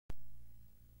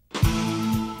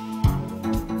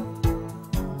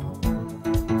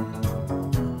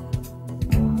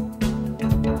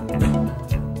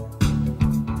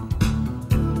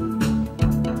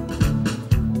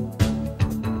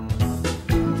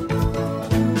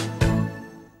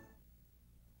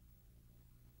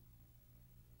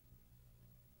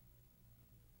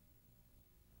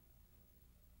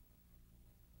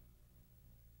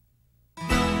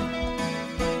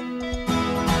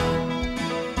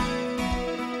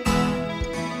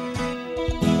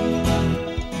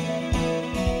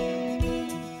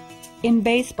In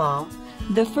baseball,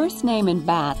 the first name in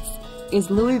bats is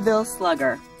Louisville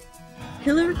Slugger.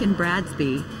 Hillerick and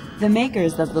Bradsby, the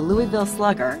makers of the Louisville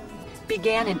Slugger,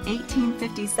 began in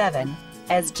 1857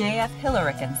 as J.F.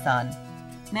 Hillerick and Son,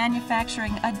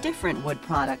 manufacturing a different wood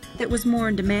product that was more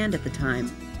in demand at the time,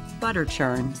 butter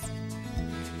churns.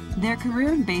 Their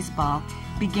career in baseball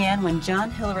began when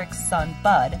John Hillerick's son,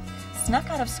 Bud, snuck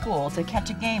out of school to catch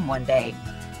a game one day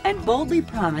and boldly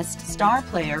promised star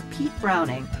player Pete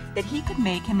Browning that he could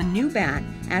make him a new bat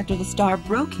after the star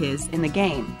broke his in the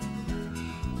game.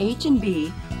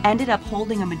 H&B ended up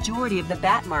holding a majority of the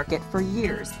bat market for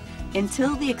years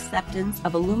until the acceptance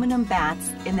of aluminum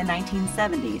bats in the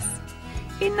 1970s.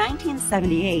 In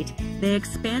 1978, they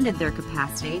expanded their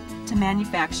capacity to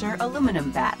manufacture aluminum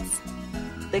bats.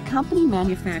 The company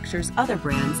manufactures other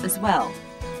brands as well: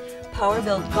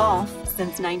 Powerbuilt Golf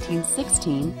since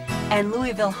 1916 and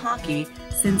Louisville Hockey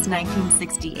since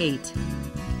 1968.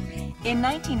 In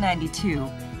 1992,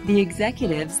 the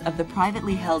executives of the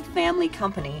privately held family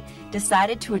company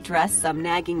decided to address some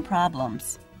nagging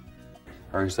problems.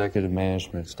 Our executive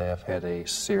management staff had a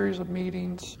series of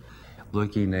meetings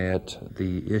looking at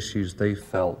the issues they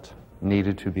felt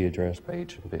needed to be addressed by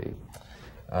H&B.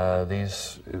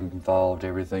 These involved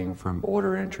everything from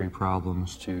order entry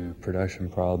problems to production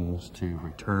problems to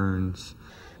returns,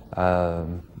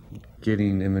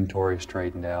 getting inventory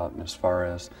straightened out, and as far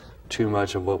as too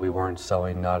much of what we weren't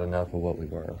selling, not enough of what we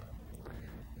were.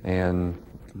 And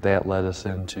that led us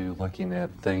into looking at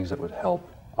things that would help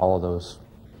all of those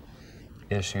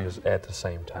issues at the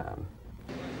same time.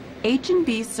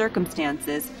 H&B's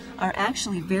circumstances are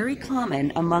actually very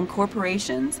common among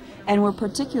corporations and were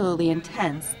particularly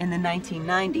intense in the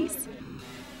 1990s.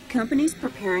 Companies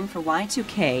preparing for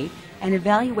Y2K and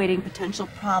evaluating potential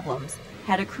problems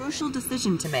had a crucial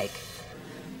decision to make: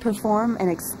 perform an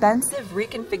expensive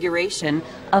reconfiguration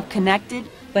of connected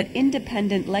but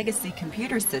independent legacy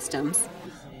computer systems,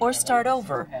 or start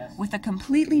over with a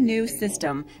completely new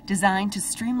system designed to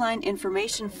streamline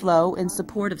information flow in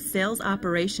support of sales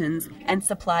operations and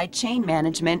supply chain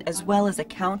management, as well as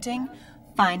accounting,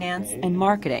 finance, and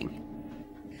marketing.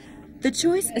 The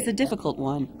choice is a difficult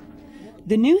one.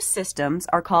 The new systems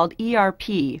are called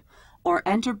ERP, or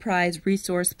Enterprise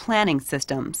Resource Planning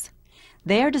Systems.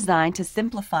 They are designed to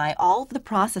simplify all of the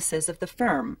processes of the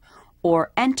firm,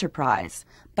 or enterprise,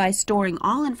 by storing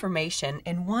all information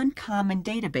in one common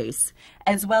database,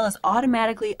 as well as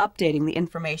automatically updating the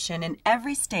information in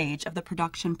every stage of the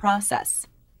production process.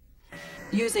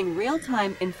 Using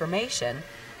real-time information,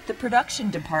 the production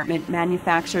department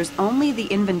manufactures only the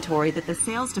inventory that the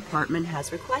sales department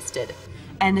has requested,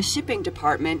 and the shipping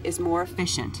department is more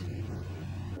efficient.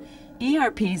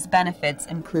 ERP's benefits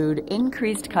include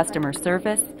increased customer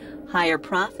service, higher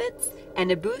profits, and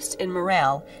a boost in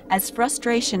morale as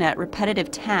frustration at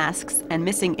repetitive tasks and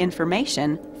missing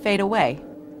information fade away.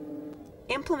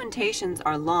 Implementations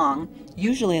are long,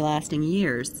 usually lasting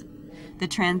years. The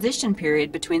transition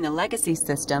period between the legacy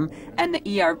system and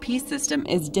the ERP system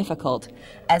is difficult,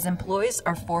 as employees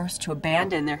are forced to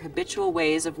abandon their habitual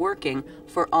ways of working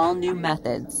for all new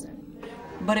methods.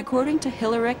 But according to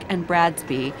Hillerick and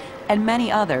Bradsby and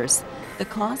many others, the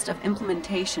cost of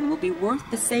implementation will be worth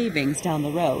the savings down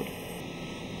the road.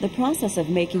 The process of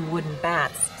making wooden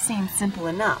bats seemed simple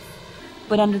enough,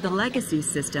 but under the legacy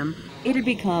system, it had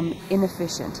become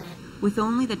inefficient, with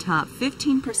only the top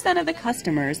 15% of the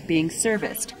customers being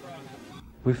serviced.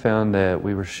 We found that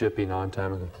we were shipping on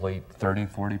time and complete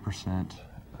 30–40%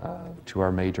 to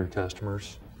our major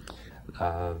customers.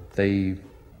 They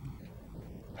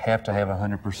have to have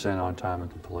 100% on time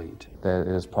and complete. That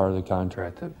is part of the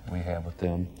contract that we have with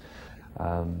them.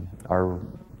 Our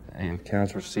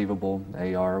accounts receivable,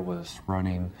 AR, was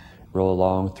running real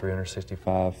along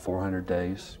 365, 400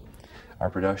 days. Our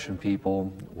production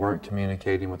people weren't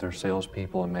communicating with their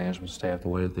salespeople and management staff the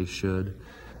way that they should.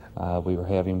 We were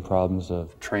having problems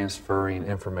of transferring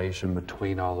information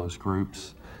between all those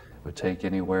groups. It would take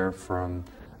anywhere from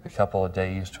a couple of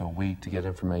days to a week to get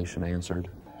information answered.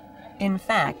 In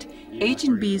fact,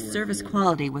 H&B's service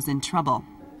quality was in trouble.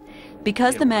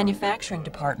 Because the manufacturing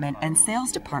department and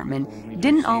sales department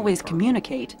didn't always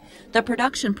communicate, the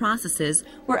production processes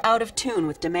were out of tune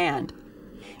with demand.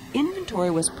 Inventory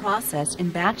was processed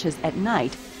in batches at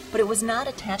night, but it was not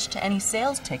attached to any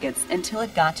sales tickets until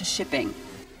it got to shipping.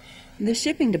 The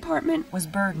shipping department was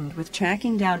burdened with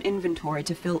tracking down inventory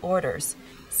to fill orders.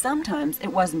 Sometimes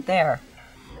it wasn't there.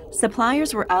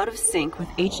 Suppliers were out of sync with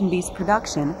H&B's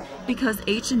production because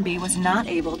H&B was not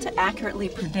able to accurately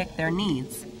predict their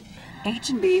needs.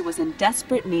 H&B was in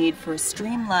desperate need for a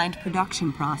streamlined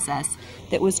production process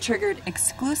that was triggered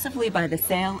exclusively by the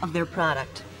sale of their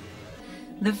product.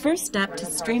 The first step to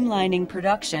streamlining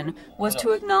production was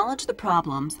to acknowledge the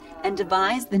problems and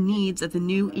devise the needs of the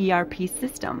new ERP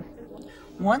system.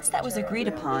 Once that was agreed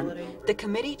upon, the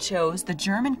committee chose the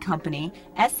German company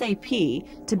SAP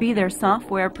to be their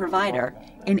software provider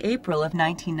in April of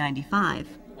 1995.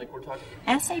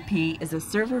 SAP is a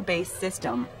server-based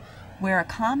system where a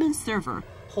common server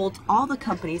holds all the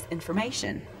company's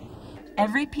information.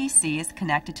 Every PC is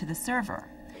connected to the server,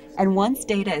 and once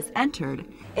data is entered,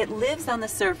 it lives on the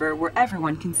server where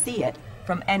everyone can see it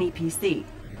from any PC.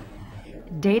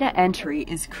 Data entry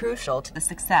is crucial to the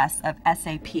success of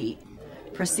SAP.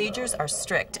 Procedures are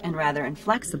strict and rather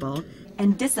inflexible,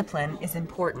 and discipline is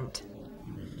important.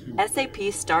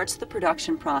 SAP starts the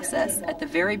production process at the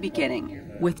very beginning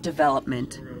with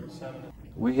development.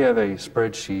 We have a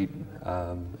spreadsheet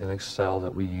in Excel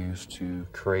that we use to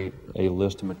create a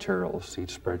list of materials.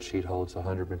 Each spreadsheet holds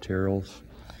 100 materials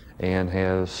and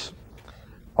has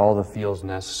all the fields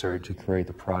necessary to create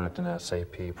the product in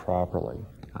SAP properly.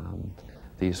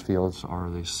 These fields are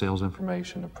the sales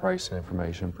information, the pricing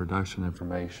information, production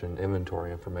information,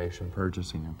 inventory information,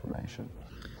 purchasing information.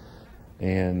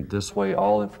 And this way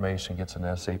all information gets in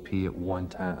SAP at one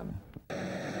time.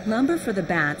 Lumber for the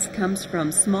bats comes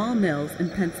from small mills in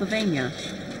Pennsylvania.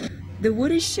 The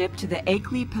wood is shipped to the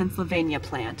Akeley, Pennsylvania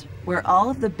plant, where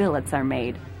all of the billets are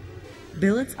made.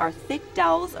 Billets are thick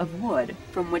dowels of wood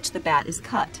from which the bat is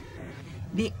cut.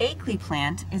 The Akeley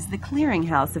plant is the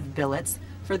clearinghouse of billets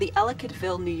for the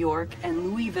Ellicottville, New York, and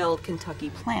Louisville, Kentucky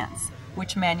plants,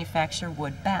 which manufacture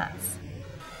wood bats.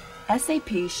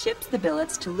 SAP ships the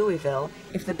billets to Louisville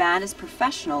if the bat is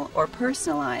professional or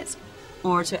personalized,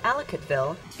 or to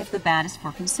Ellicottville if the bat is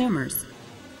for consumers.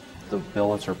 The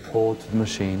billets are pulled to the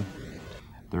machine,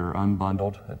 they're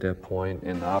unbundled at that point,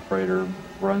 and the operator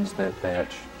runs that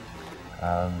batch.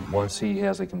 Once he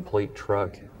has a complete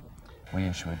truck, we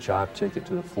issue a job ticket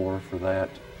to the floor for that,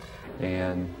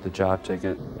 and the job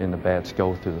ticket and the bats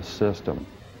go through the system.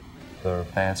 The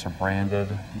bats are branded,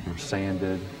 they're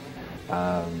sanded,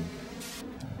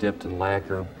 dipped in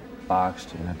lacquer,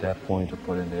 boxed, and at that point they're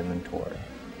put into inventory.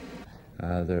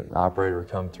 The operator will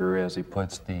come through as he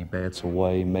puts the bats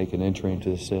away, make an entry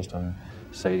into the system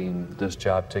stating this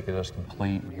job ticket is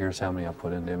complete, and here's how many I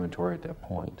put into inventory at that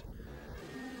point.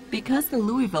 Because the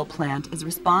Louisville plant is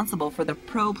responsible for the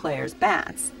pro players'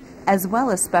 bats, as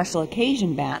well as special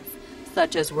occasion bats,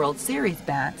 such as World Series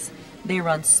bats, they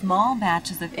run small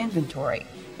batches of inventory,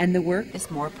 and the work is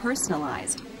more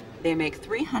personalized. They make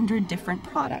 300 different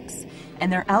products,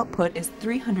 and their output is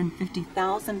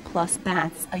 350,000 plus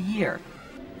bats a year.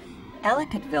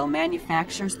 Ellicottville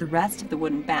manufactures the rest of the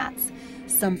wooden bats,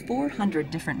 some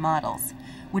 400 different models,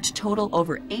 which total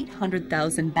over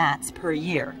 800,000 bats per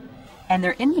year, and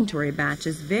their inventory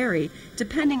batches vary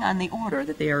depending on the order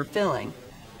that they are filling.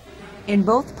 In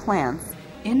both plants,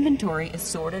 inventory is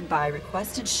sorted by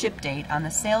requested ship date on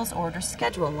the sales order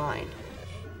schedule line.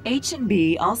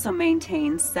 H&B also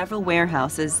maintains several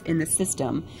warehouses in the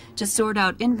system to sort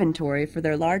out inventory for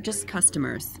their largest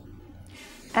customers.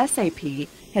 SAP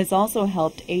has also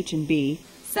helped H&B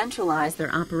centralize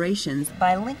their operations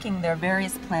by linking their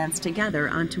various plants together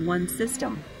onto one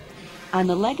system. On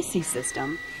the legacy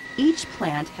system, each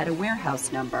plant had a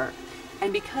warehouse number,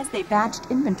 and because they batched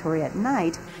inventory at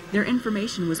night, their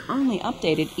information was only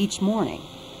updated each morning.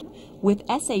 With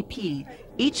SAP,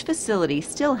 each facility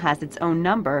still has its own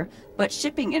number, but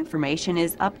shipping information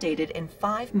is updated in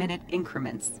 5-minute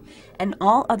increments, and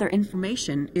all other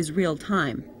information is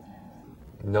real-time.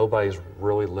 Nobody's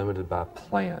really limited by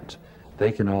plant.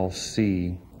 They can all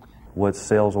see what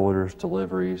sales orders,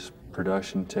 deliveries,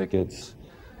 production tickets,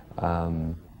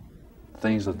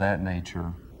 things of that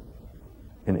nature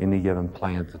in any given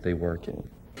plant that they work in.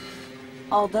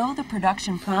 Although the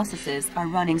production processes are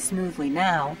running smoothly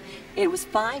now, it was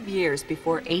 5 years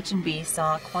before H&B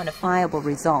saw quantifiable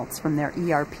results from their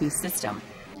ERP system.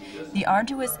 The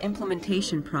arduous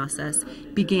implementation process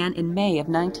began in May of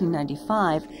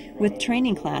 1995 with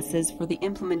training classes for the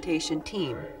implementation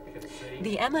team.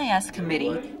 The MIS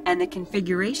committee and the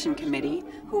configuration committee,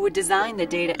 who would design the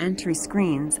data entry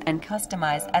screens and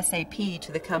customize SAP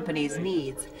to the company's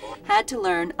needs, had to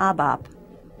learn ABAP,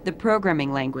 the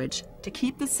programming language, to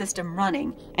keep the system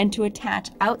running and to attach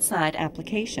outside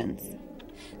applications.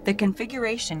 The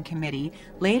configuration committee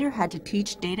later had to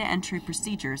teach data entry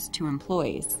procedures to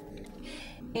employees.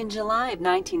 In July of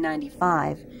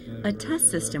 1995, a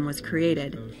test system was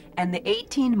created, and the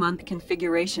 18-month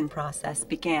configuration process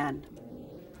began.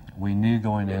 We knew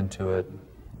going into it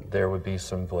there would be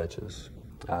some glitches.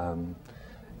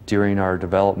 During our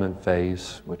development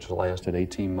phase, which lasted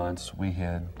 18 months, we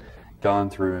had gone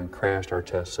through and crashed our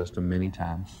test system many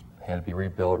times, had to be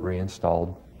rebuilt,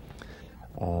 reinstalled.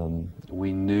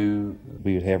 We knew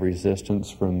we would have resistance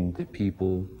from the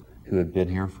people who had been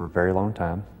here for a very long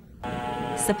time.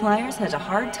 Suppliers had a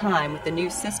hard time with the new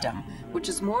system, which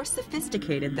is more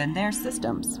sophisticated than their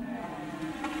systems.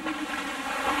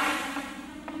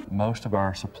 Most of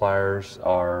our suppliers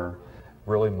are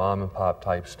really mom and pop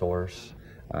type stores.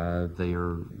 They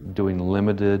are doing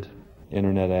limited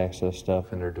internet access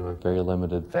stuff, and they're doing very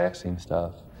limited faxing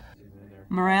stuff.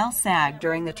 Morale sagged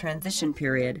during the transition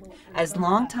period as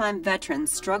longtime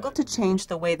veterans struggled to change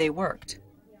the way they worked.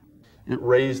 It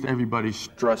raised everybody's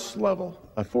stress level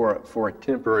for a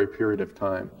temporary period of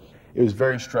time. It was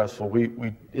very stressful.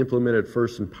 We implemented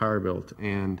first in Powerbuilt,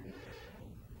 and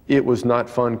it was not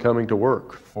fun coming to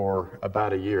work for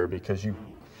about a year because you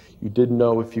didn't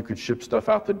know if you could ship stuff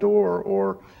out the door,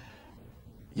 or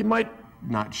you might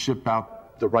not ship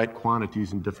out the right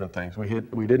quantities and different things.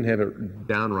 We didn't have it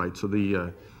down right, so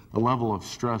the level of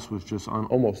stress was just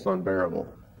almost unbearable.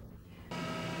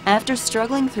 After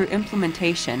struggling through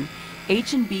implementation,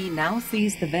 H&B now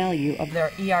sees the value of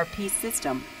their ERP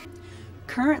system.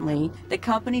 Currently, the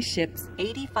company ships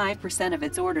 85% of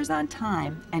its orders on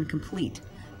time and complete,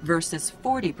 versus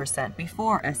 40%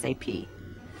 before SAP.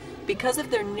 Because of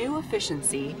their new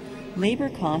efficiency, labor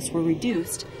costs were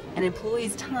reduced and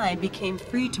employees' time became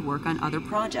free to work on other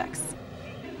projects.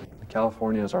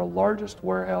 California is our largest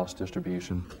warehouse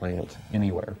distribution plant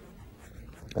anywhere.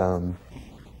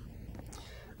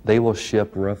 They will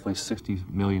ship roughly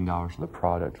 $60 million of the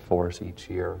product for us each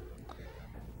year,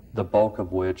 the bulk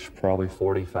of which, probably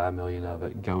 $45 million of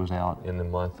it, goes out in the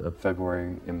month of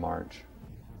February and March.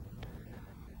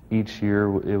 Each year,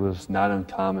 it was not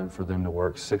uncommon for them to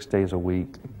work 6 days a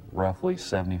week, roughly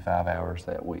 75 hours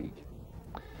that week.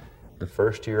 The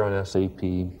first year on SAP,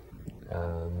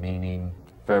 meaning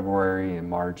February and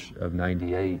March of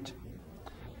 '98,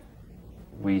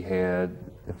 we had,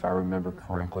 if I remember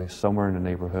correctly, somewhere in the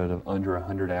neighborhood of under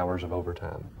 100 hours of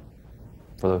overtime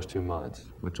for those 2 months,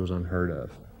 which was unheard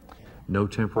of. No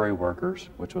temporary workers,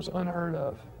 which was unheard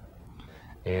of.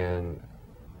 And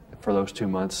for those 2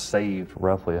 months, saved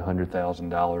roughly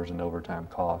 $100,000 in overtime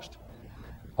cost.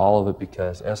 All of it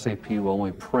because SAP will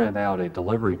only print out a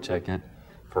delivery ticket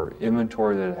for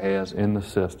inventory that it has in the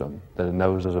system that it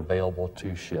knows is available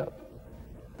to ship.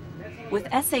 With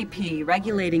SAP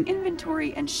regulating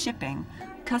inventory and shipping,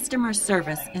 customer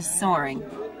service is soaring.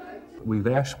 We've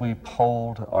actually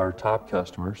polled our top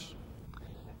customers,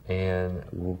 and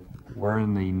we're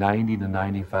in the 90 to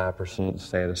 95%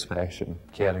 satisfaction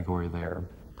category there.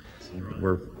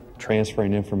 We're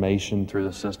transferring information through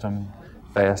the system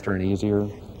faster and easier,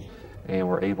 and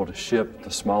we're able to ship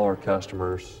the smaller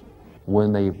customers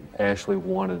when they actually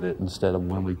wanted it instead of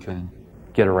when we could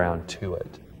get around to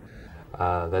it.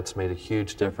 That's made a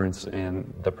huge difference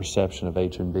in the perception of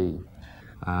H&B.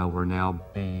 We're now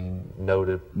being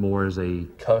noted more as a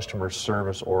customer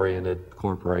service-oriented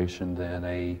corporation than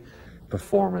a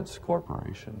performance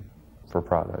corporation for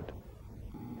product.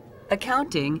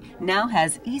 Accounting now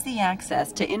has easy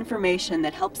access to information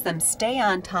that helps them stay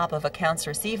on top of accounts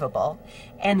receivable,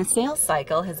 and the sales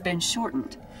cycle has been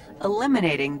shortened,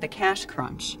 eliminating the cash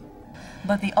crunch.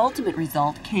 But the ultimate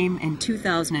result came in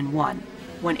 2001,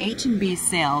 when H&B's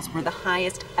sales were the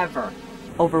highest ever,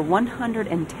 over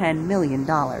 $110 million.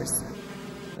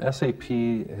 SAP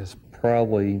has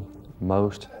probably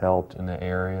most helped in the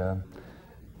area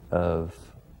of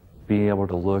being able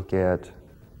to look at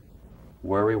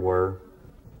where we were,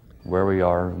 where we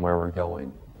are, and where we're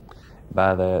going.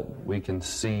 By that, we can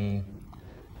see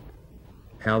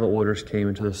how the orders came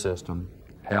into the system,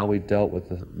 how we dealt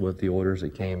with the orders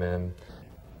that came in,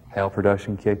 how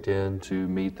production kicked in to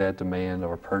meet that demand,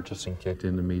 or purchasing kicked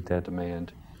in to meet that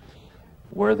demand,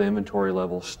 where the inventory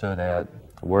levels stood at,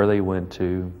 where they went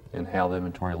to, and how the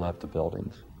inventory left the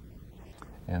buildings.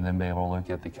 And then be able to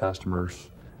look at the customers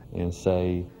and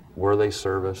say, were they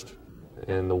serviced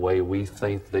in the way we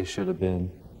think they should have been?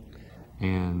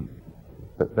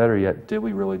 But better yet, did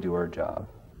we really do our job?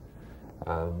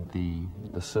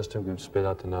 The system can spit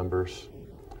out the numbers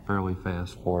fairly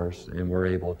fast for us, and we're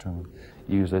able to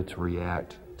use it to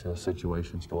react to the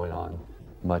situations going on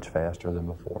much faster than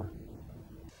before.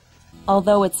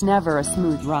 Although it's never a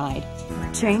smooth ride,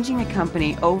 changing a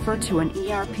company over to an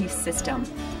ERP system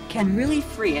can really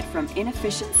free it from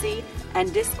inefficiency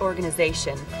and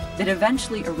disorganization that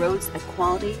eventually erodes the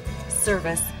quality,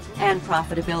 service, and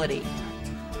profitability.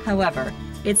 However,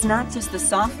 it's not just the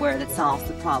software that solves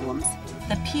the problems.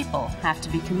 The people have to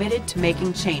be committed to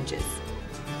making changes.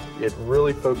 It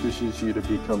really focuses you to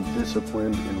become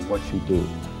disciplined in what you do.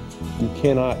 You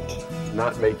cannot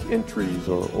not make entries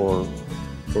or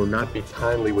or not be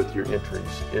timely with your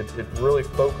entries. It really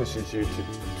focuses you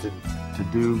to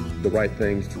do the right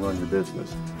things to run your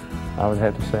business. I would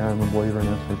have to say I'm a believer in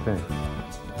SAP.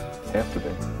 Have to be.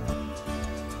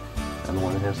 I'm the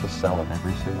one that has to sell it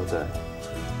every single day.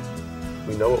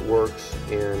 We know it works,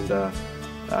 and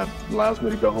allows me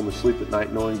to go home and sleep at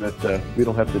night knowing that we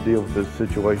don't have to deal with this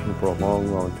situation for a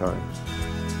long, long time.